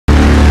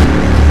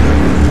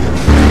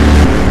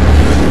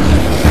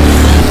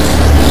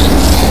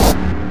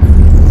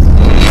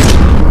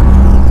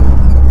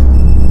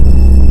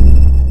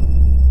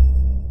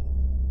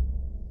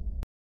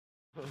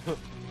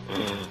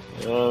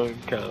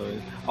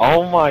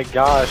Oh my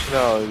gosh,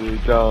 no,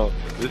 dude, don't.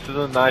 This is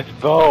a nice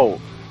bow.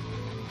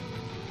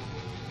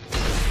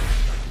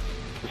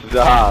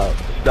 Stop.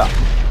 Stop.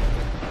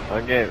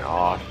 Again,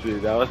 oh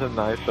dude, that was a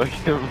nice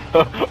fucking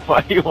bow.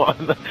 Why you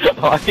on the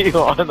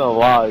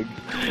log?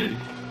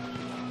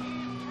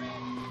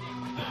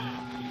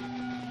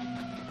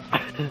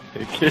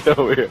 Get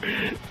over here.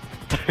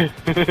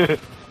 Yeah,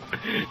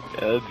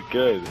 that's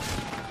good.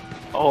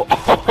 Oh,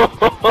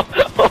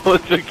 oh,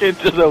 took it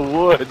to the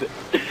wood.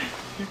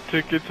 He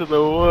took it to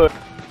the wood.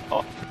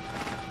 Oh,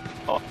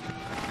 oh,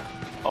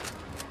 oh.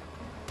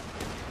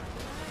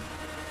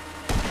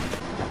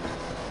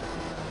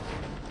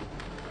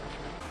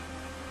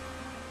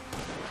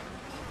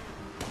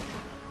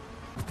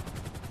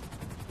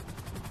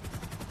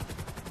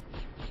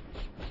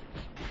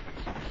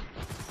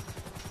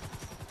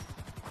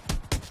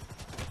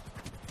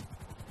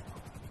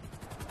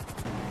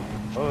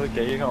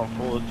 Okay, you're going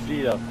full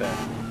speed up there.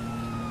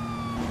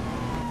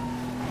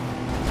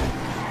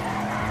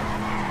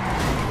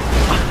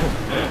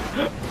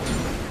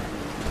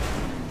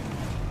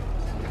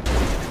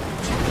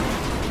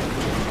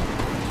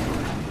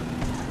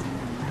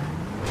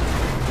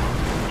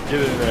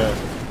 Get in there.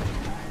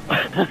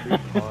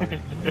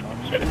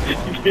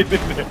 Get in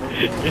there.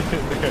 Get in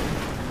there.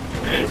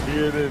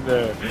 Get in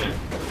there.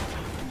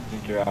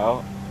 Think you're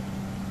out?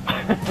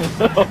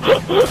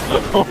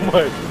 Oh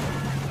my.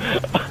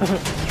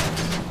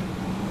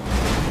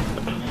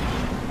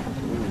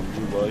 Ooh,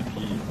 you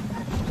lucky.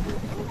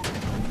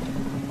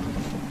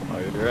 Oh,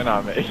 you're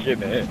not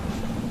making it.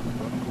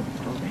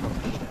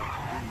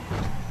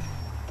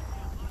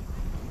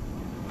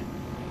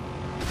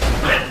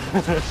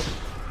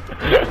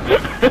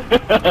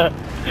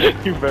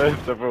 You better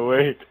step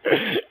away.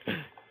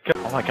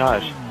 Oh my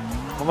gosh.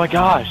 Oh my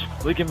gosh.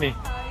 Look at me.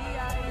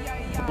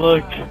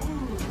 Look.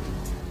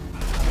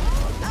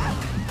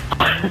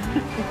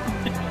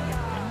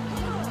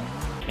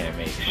 Can't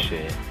make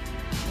shit.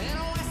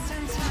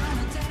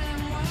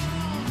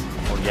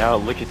 Oh yeah,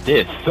 look at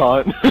this,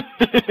 son.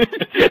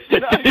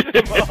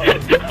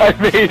 I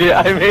made it,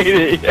 I made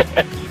it,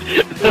 yes.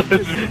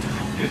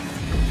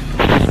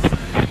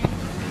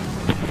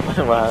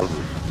 Wow.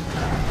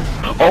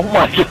 Oh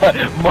my god,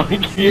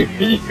 Monkey, are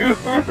you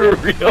for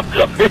real?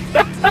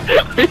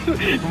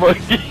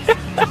 Monkey,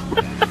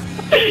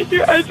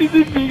 you're actually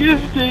the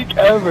biggest dick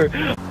ever.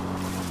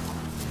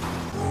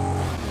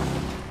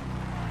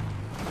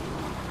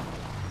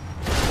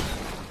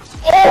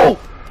 Oh!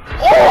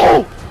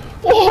 Oh!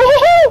 Oh!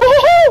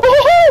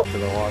 To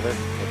the water.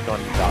 Let's go on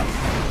the dock.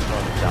 Let's go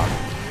on the dock.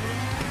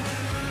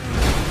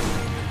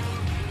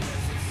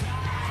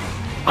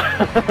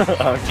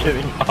 I'm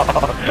kidding.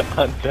 Oh,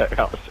 on deck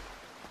house.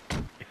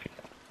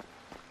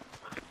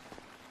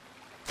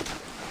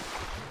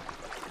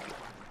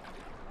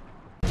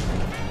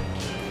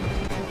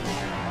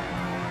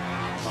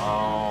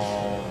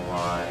 Oh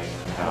my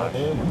god.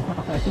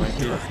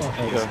 You're a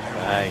faggot.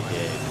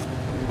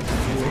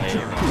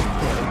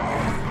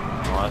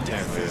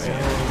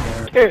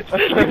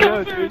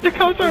 The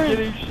cops are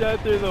getting shot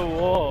through the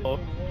wall.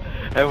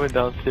 Everyone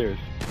downstairs.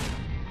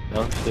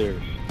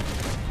 Downstairs.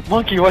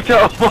 Monkey, watch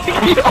out! Monkey!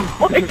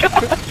 Oh my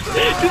god!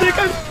 Dude, that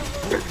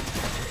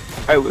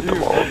guy... I lit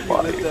them all on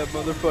fire. Lit that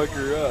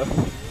motherfucker up.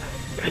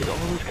 Dude, all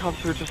those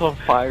cops were just on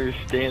fire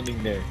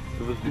standing there.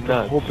 It was nuts.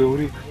 The whole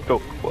building? Go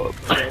up.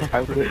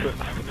 I lit it.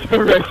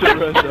 Reckzo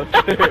runs up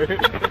there.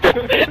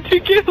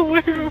 Dude, get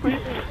away from me!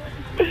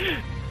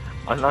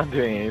 I'm not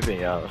doing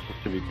anything else.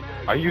 Just to be...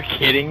 Are you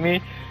kidding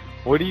me?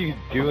 What are you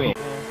doing?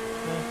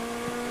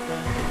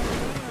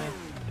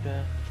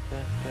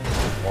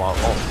 Oh,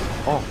 oh,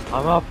 oh,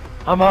 I'm up!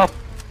 I'm up!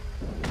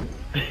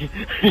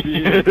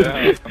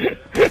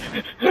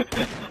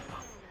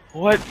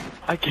 What?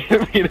 I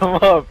can't beat him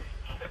up!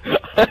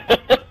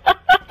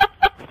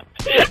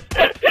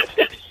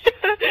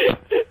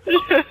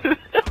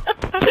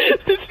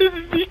 This is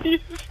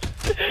beast!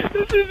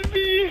 This is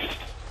beast!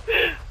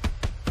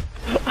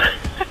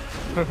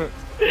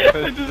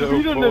 I just so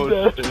beat him to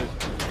death.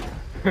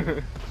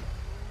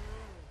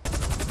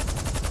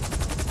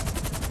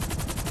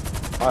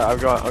 Alright, I'm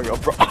going,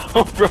 bro,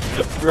 oh, bro,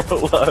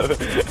 love.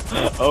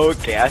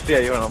 Okay, I see how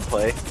you wanna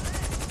play.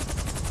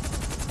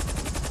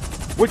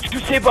 What'd you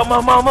say about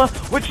my mama?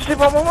 What'd you say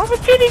about my mama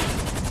titties?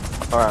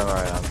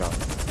 Alright, I'm going.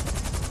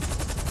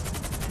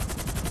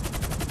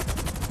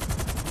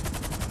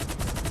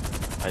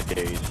 I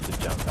dare you just to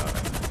jump out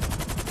right now.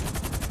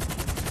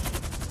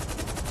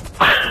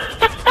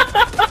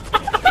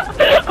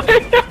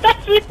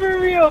 Actually, for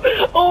real!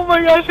 Oh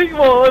my gosh, he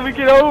won't let me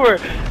get over!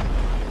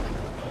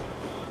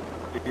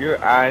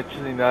 You're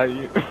actually not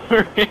you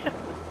for real.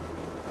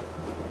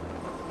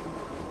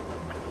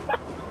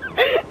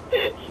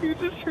 You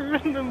just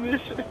ruined the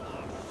mission.